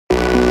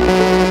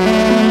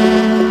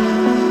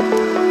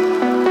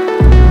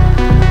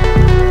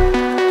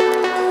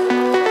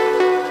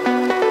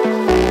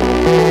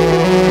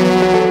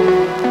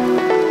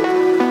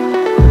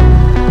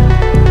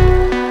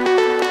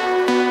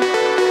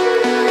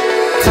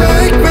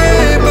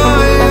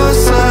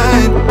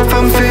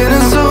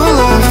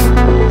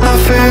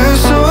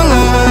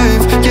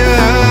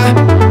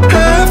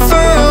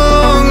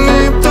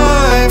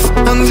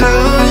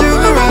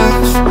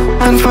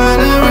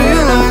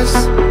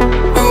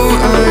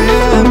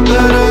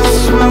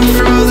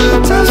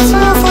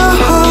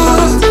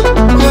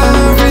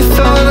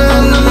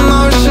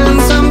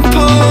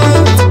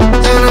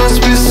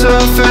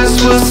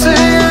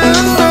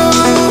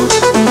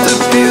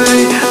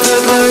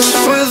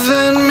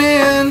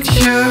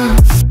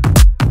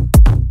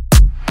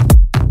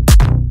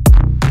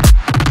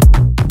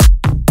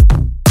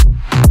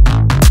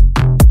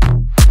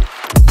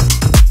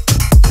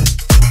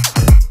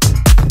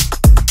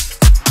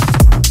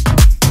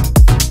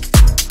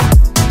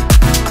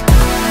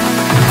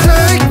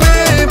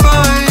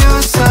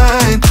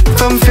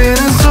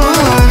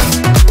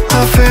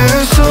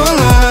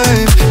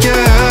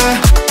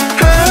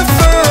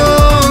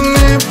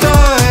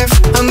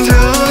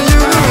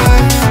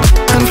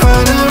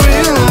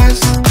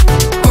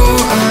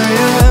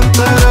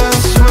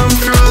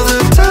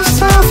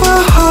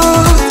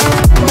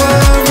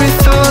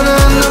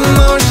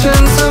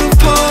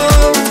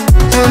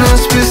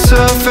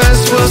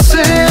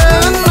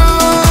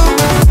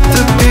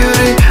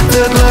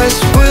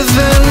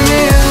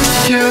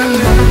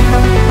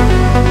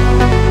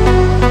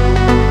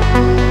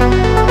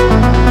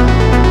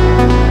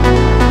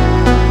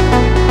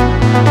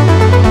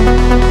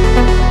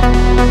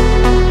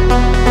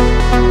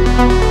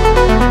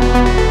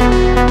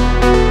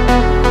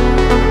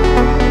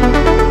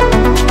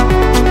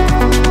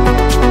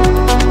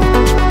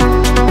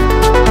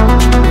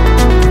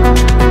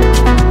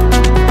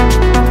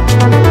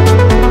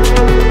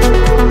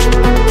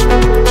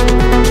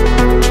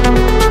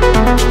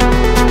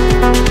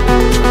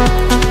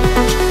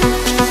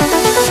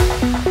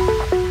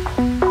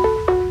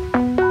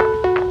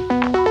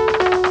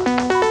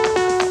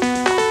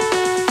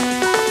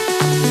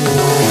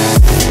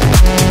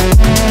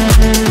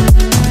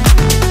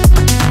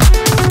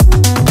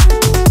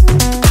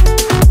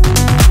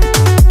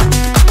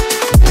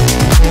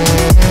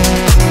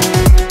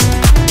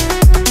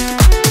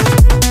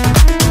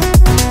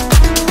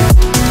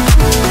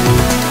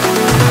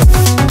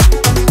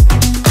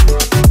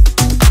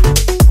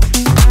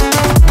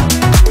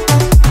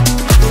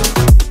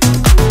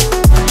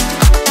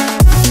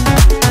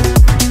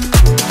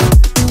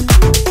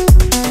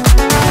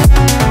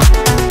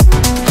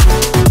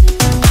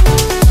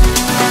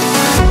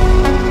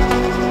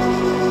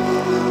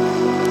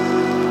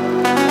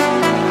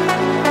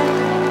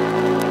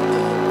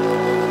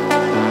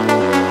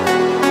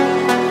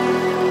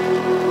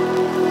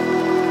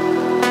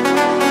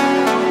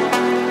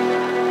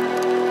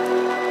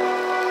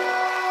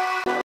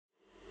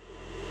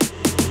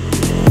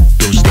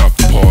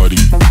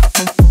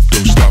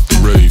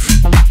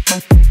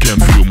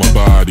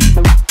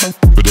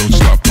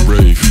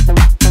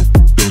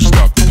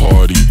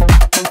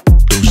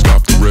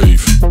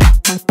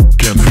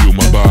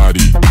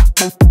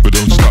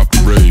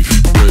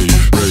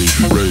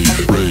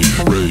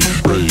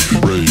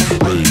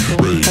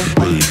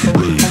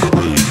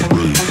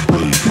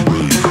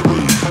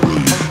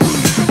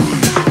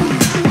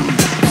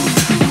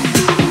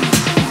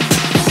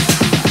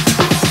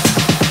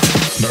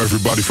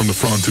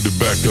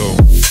go.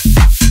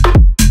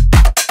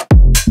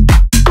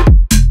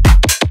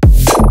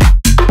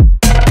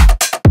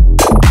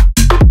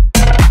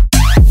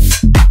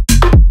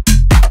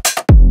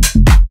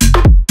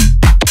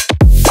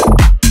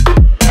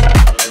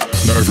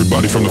 Now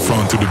everybody from the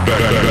front to the back,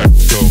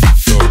 go,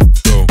 go,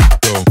 go,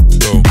 go,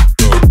 go,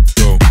 go,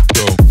 go, go,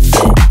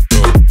 go,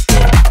 go,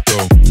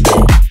 go,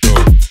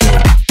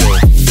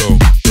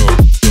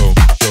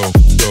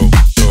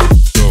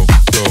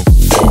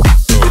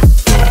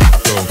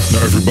 go,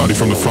 now everybody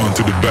from the front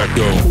to the back,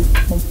 go.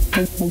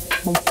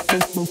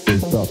 Don't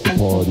stop the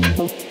party.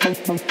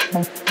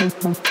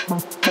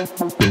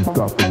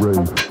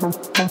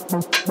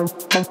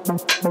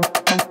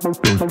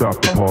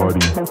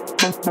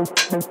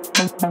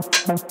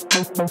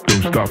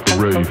 Don't stop the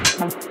rave.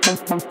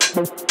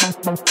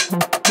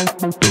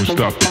 Don't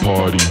stop the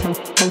party.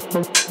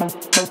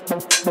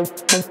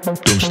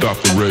 Don't stop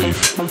the rave.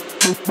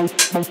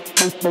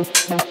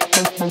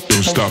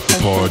 Don't stop the party. Don't stop the rave. Don't stop the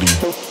party.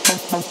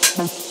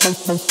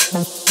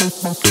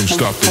 Don't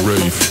stop the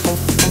rave.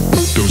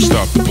 Don't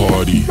stop the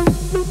party.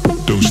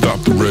 Don't stop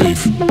the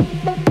rave.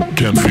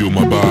 Can't feel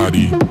my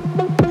body,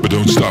 but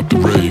don't stop the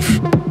rave.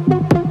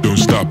 Don't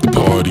stop the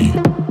party.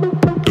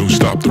 Don't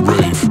stop the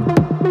rave.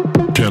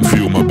 Can't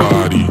feel my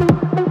body,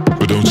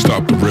 but don't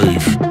stop the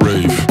rave.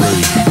 Rave,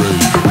 rave,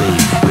 rave,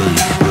 rave, rave, rave,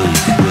 rave, rave, rave,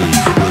 rave.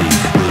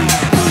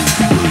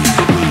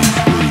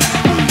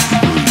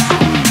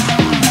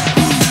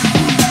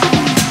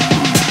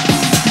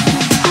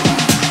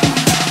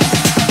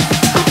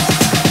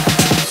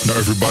 Now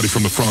everybody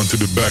from the front to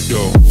the back,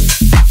 go.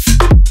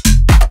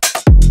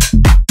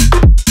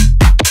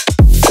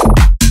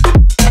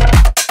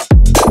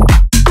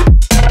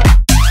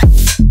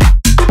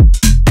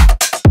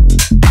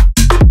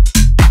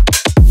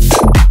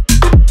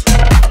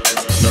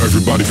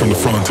 Everybody from the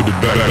front to the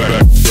back, go,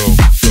 go,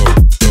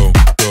 go,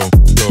 go,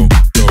 go,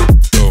 go,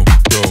 go, go,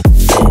 go, go, go,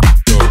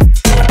 go,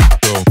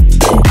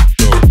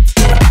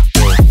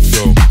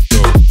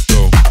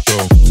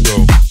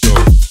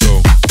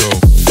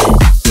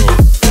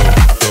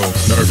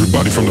 now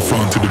everybody from the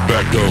front to the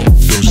back, go.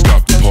 Don't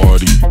stop the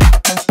party.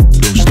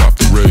 Don't stop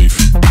the rave.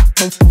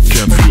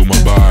 Can't feel my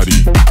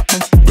body,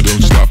 but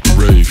don't stop the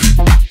rave.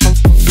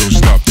 Don't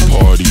stop the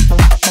party.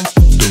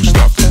 Don't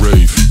stop the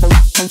rave.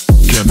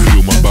 Can't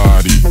feel my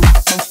body,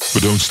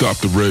 but don't stop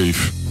the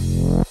rave.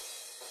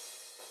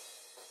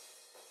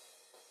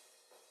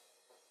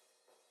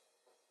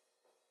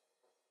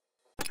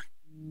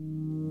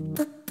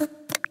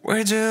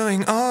 We're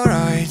doing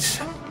alright.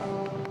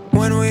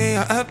 When we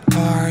are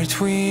apart,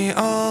 we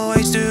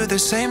always do the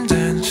same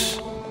dance.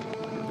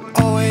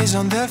 Always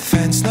on the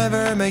fence,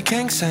 never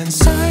making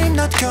sense. I'm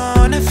not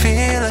gonna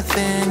feel a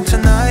thing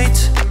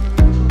tonight.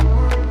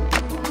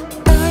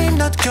 I'm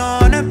not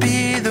gonna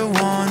be the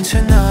one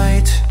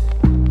tonight.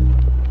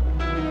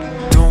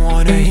 Don't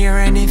wanna hear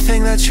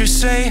anything that you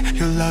say.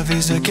 Your love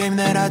is a game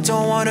that I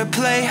don't wanna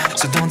play.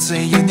 So don't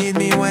say you need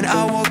me when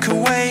I walk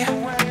away.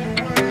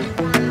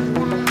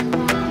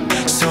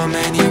 So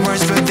many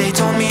words but they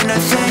don't mean a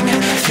thing.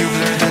 You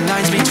blur the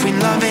lines between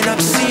love and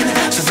obscene.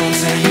 So don't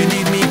say you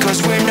need me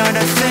cause we're not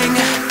a thing.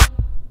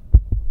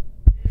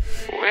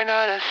 We're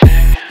not a thing.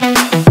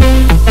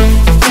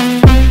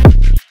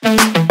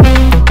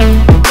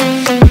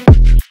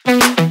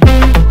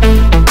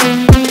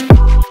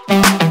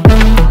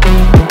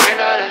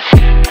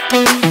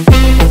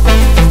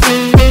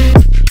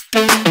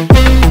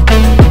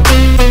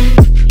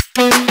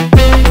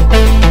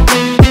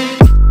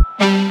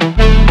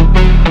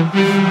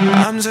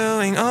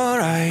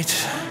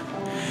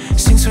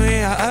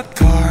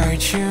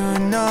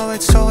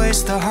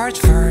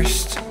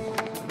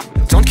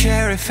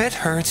 If it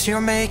hurts,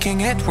 you're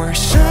making it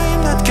worse.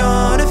 I'm not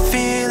gonna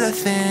feel a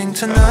thing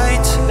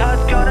tonight.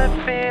 Not gonna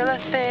feel a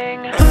thing.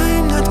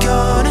 I'm not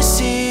gonna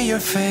see your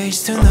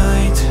face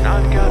tonight.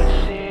 Not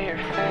gonna see your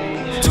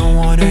face. Don't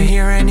wanna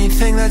hear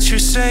anything that you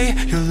say.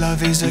 Your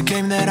love is a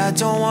game that I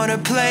don't wanna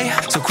play.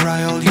 So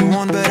cry all you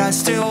want, but I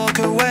still walk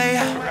away.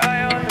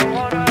 Cry all you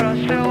want, but I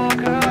still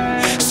walk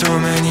away. So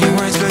many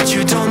words, but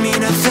you don't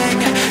mean a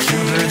thing. You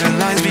blur the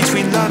lines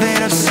between love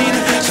and obscene.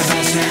 So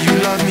don't say you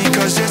love me,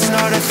 cause it's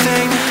not a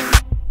thing.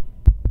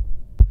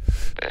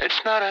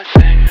 It's not a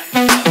thing.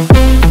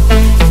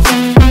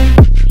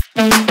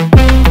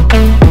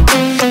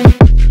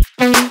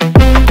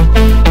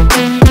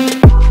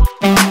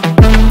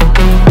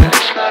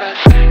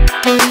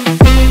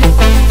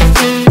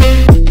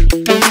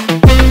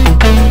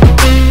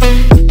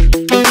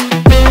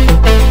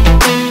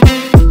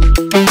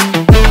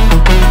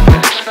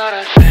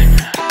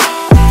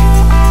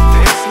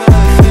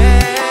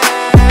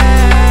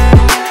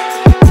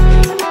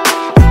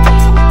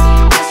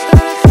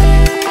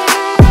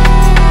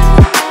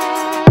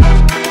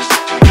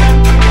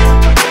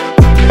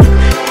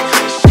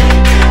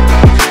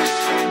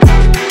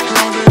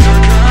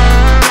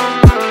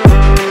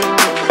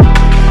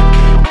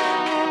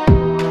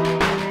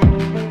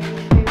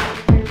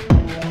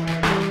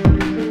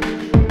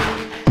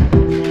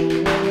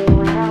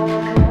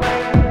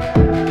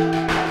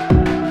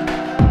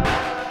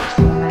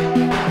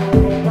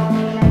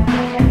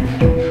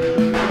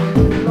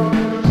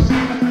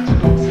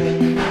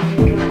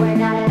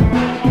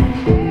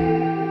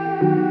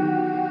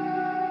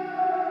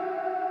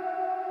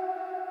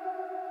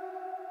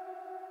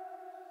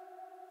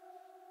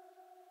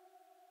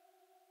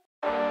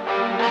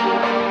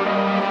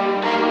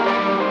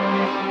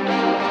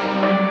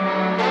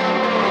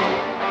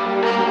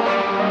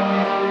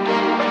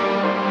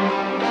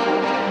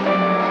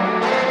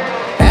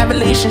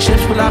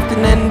 relationships will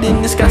often end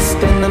in disgust.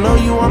 And I know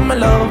you want my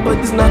love, but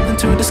there's nothing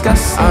to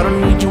discuss. I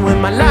don't need you in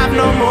my life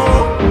no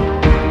more.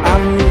 I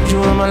don't need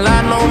you in my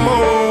life no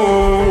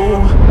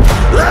more.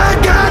 I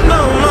got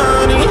no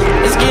money,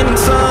 it's getting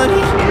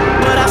sunny,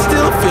 but I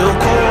still feel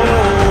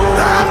cold.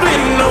 I've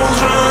been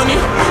nose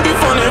running, you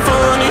funny,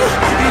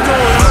 you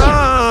going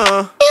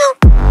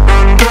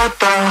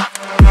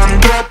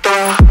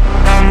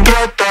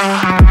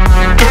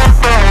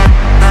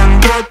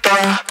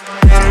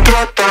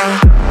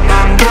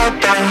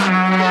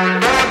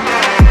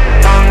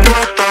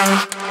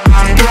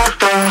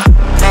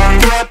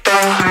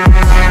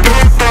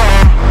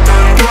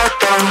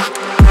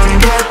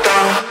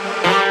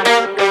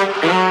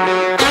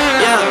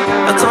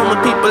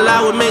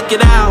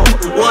it out,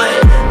 what?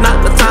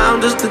 Not the time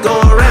just to go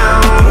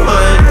around,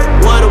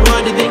 what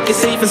do you think is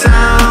safe and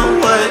sound,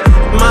 what?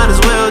 Might as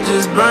well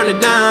just burn it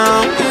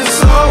down.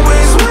 It's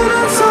always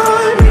winter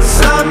time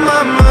inside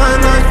my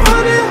mind, I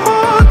find it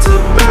hard to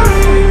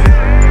bury,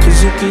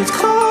 cause it gets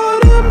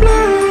cold and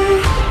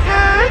blurry.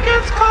 Yeah, it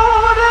gets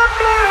cold and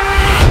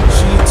blurry.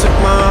 She took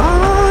my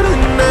heart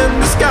and then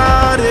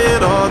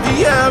discarded all the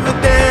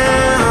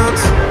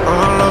evidence.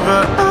 All of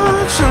her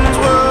actions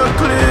were a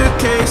clear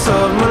case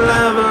of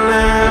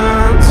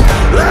malevolence.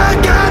 I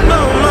got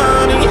no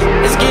money,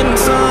 it's getting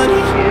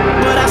sunny,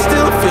 but I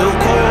still feel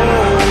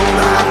cold.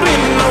 I've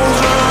been nose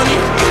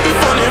running, you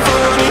funny, you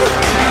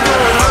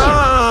going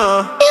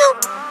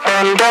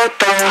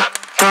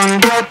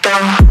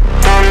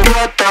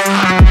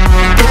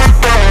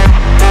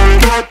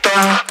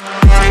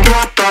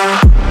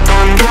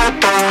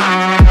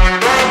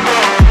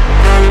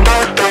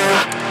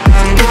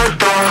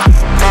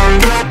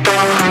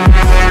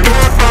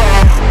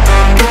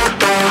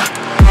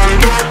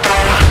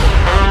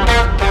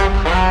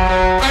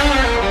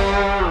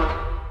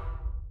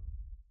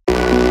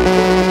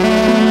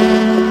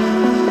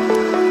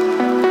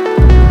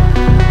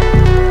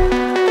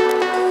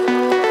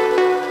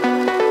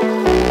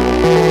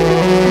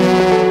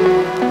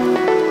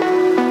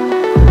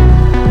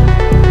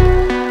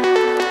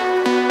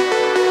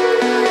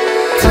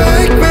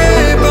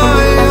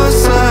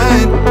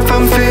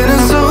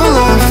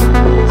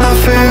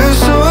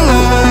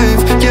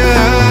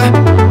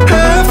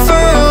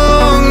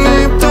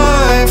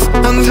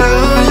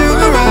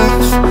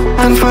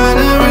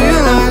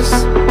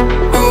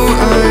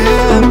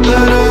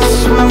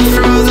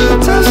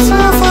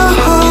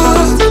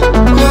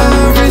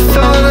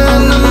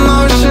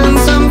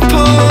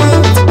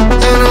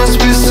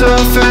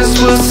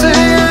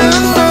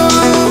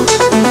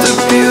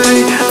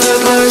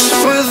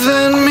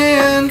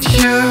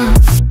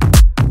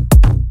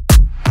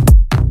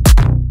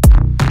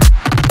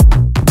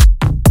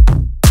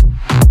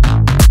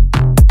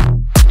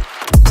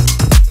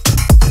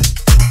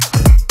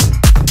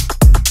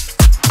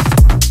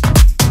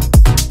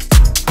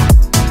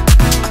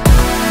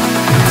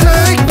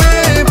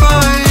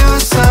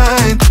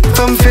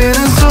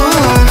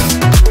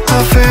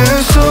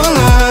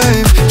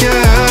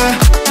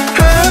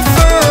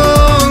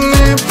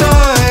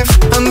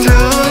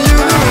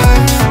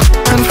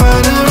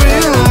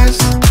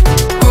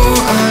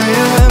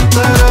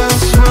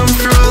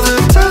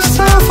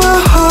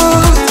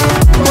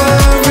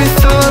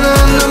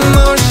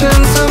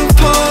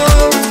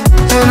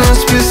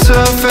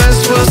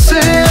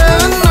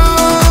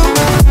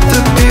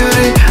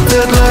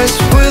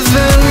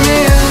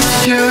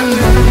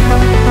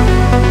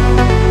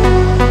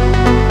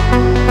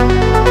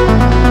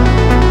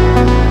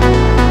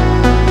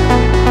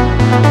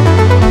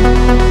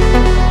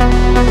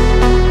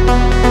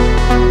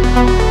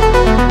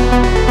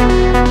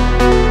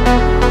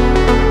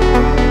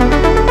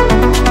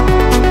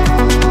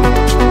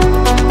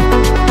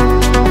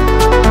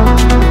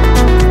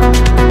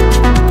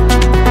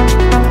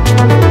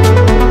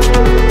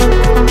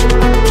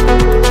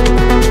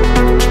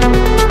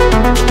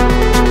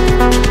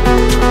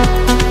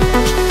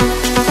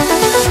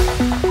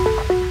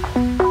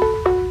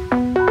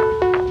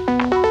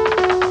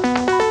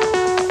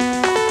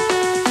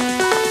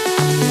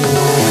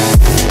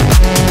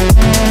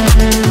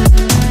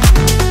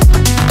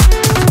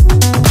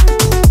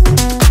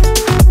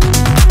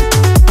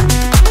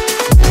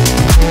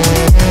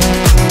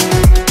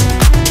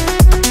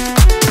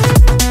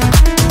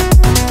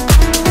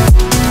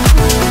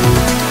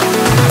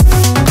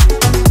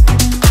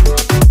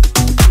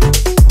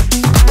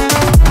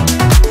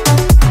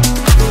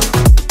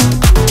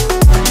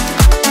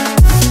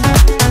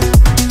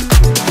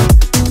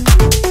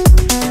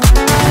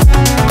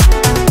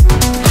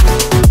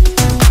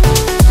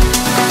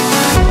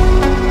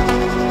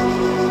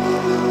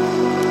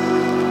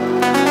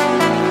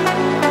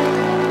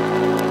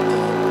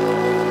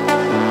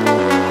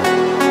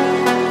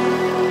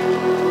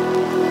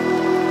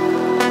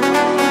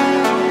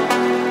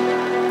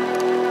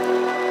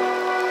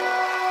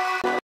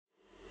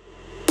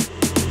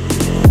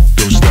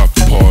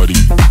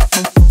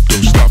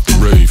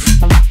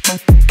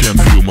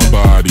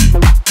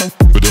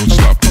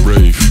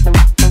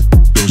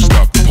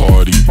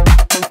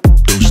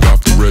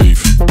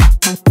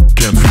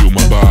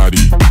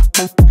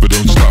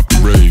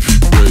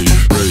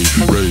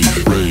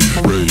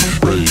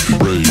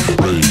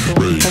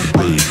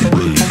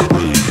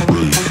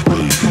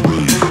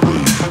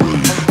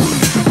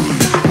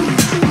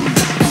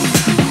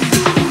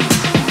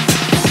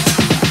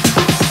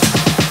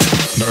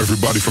Now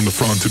everybody from the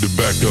front to the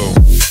back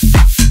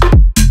go.